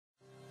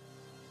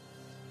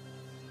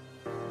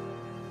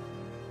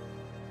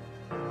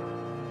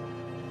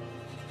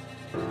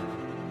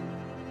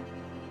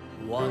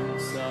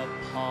Once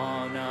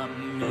upon a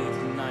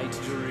midnight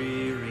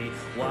dreary,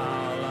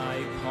 while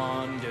I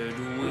pondered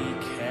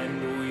weak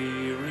and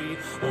weary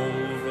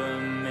over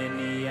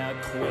many a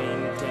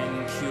quaint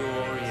and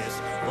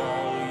curious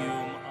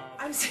volume of...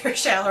 I'm Sarah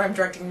Schaller. I'm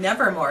directing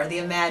Nevermore, The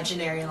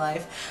Imaginary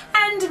Life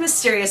and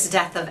Mysterious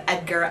Death of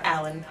Edgar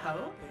Allan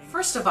Poe.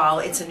 First of all,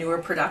 it's a newer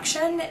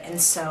production,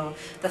 and so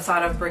the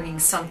thought of bringing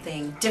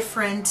something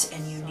different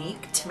and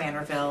unique to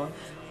Manorville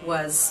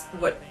was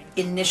what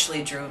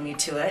initially drew me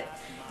to it.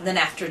 And then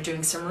after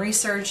doing some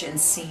research and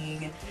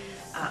seeing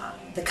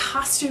the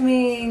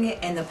costuming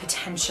and the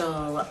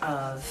potential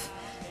of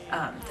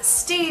the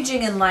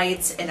staging and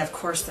lights, and of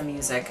course the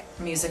music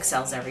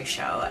sells every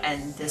show,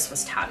 and this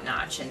was top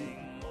notch. And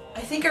I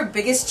think our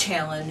biggest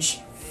challenge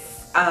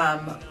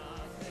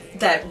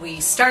that we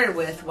started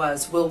with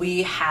was, will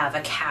we have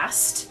a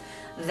cast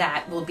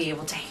that will be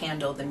able to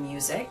handle the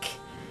music?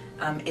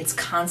 It's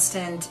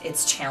constant,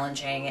 it's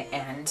challenging,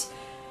 and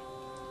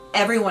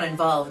everyone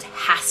involved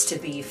has to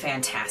be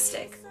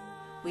fantastic.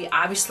 We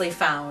obviously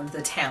found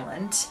the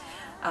talent,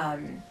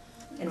 and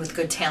with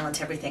good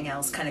talent everything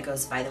else kind of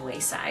goes by the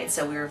wayside,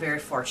 so we were very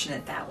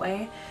fortunate that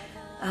way.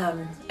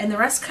 And the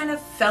rest kind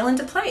of fell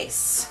into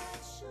place.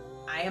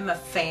 I am a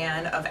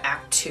fan of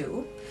Act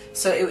 2,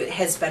 so it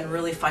has been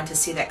really fun to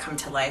see that come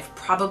to life,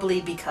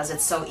 probably because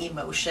it's so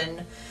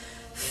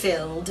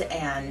emotion-filled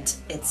and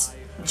it's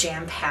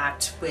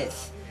jam-packed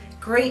with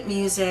great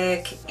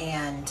music,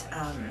 and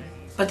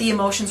but the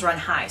emotions run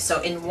high.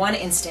 So in one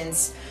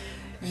instance,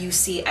 you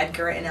see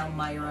Edgar and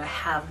Elmira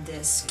have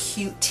this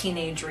cute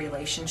teenage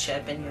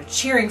relationship and you're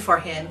cheering for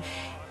him,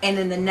 and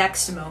in the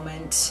next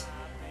moment,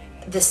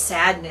 the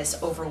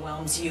sadness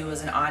overwhelms you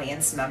as an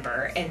audience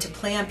member. And to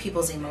play on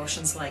people's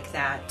emotions like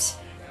that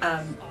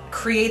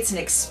creates an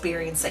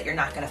experience that you're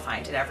not going to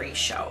find at every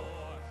show.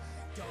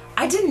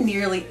 I didn't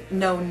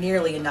know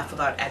nearly enough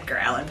about Edgar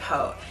Allan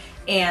Poe,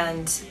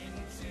 and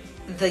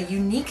the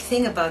unique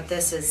thing about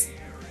this is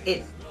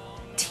it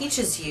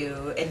teaches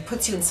you and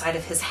puts you inside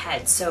of his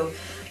head. So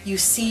you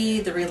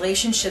see the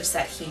relationships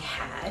that he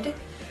had,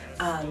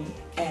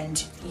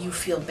 and you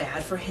feel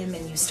bad for him,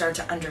 and you start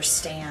to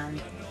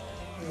understand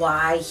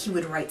why he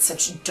would write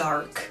such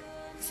dark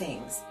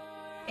things.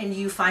 And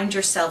you find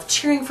yourself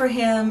cheering for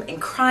him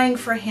and crying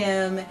for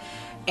him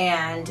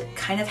and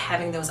kind of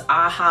having those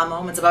aha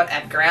moments about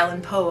Edgar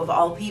Allan Poe, of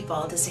all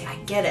people, to say, I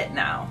get it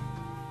now.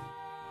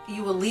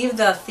 You will leave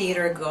the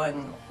theater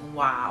going,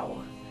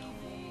 wow.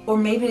 Or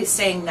maybe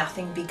saying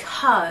nothing,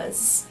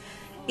 because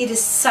it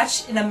is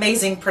such an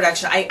amazing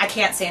production. I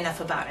can't say enough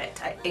about it.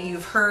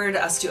 You've heard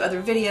us do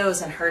other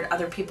videos and heard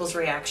other people's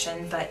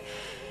reaction, but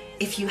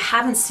if you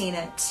haven't seen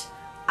it,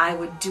 I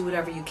would do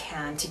whatever you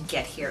can to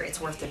get here.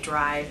 It's worth the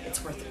drive,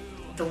 it's worth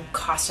the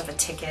cost of a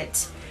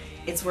ticket,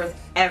 it's worth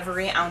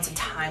every ounce of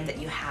time that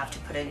you have to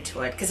put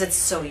into it, because it's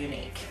so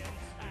unique.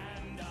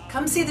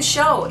 Come see the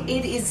show.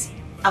 It is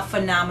a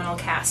phenomenal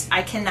cast.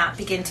 I cannot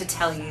begin to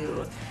tell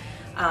you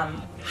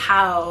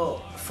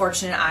how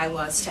fortunate I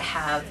was to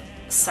have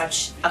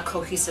such a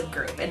cohesive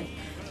group.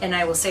 And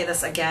I will say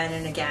this again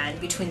and again,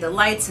 between the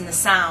lights and the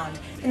sound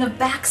and the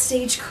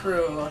backstage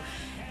crew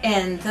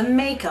and the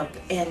makeup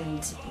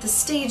and the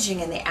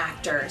staging and the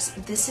actors,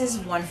 this is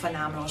one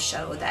phenomenal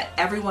show that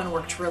everyone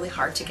worked really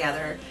hard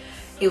together.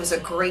 It was a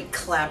great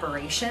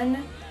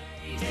collaboration.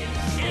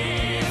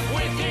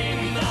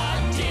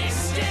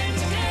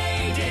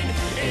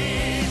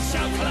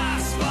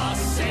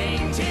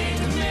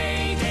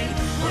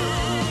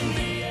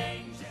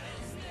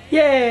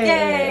 Yay!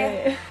 Yay!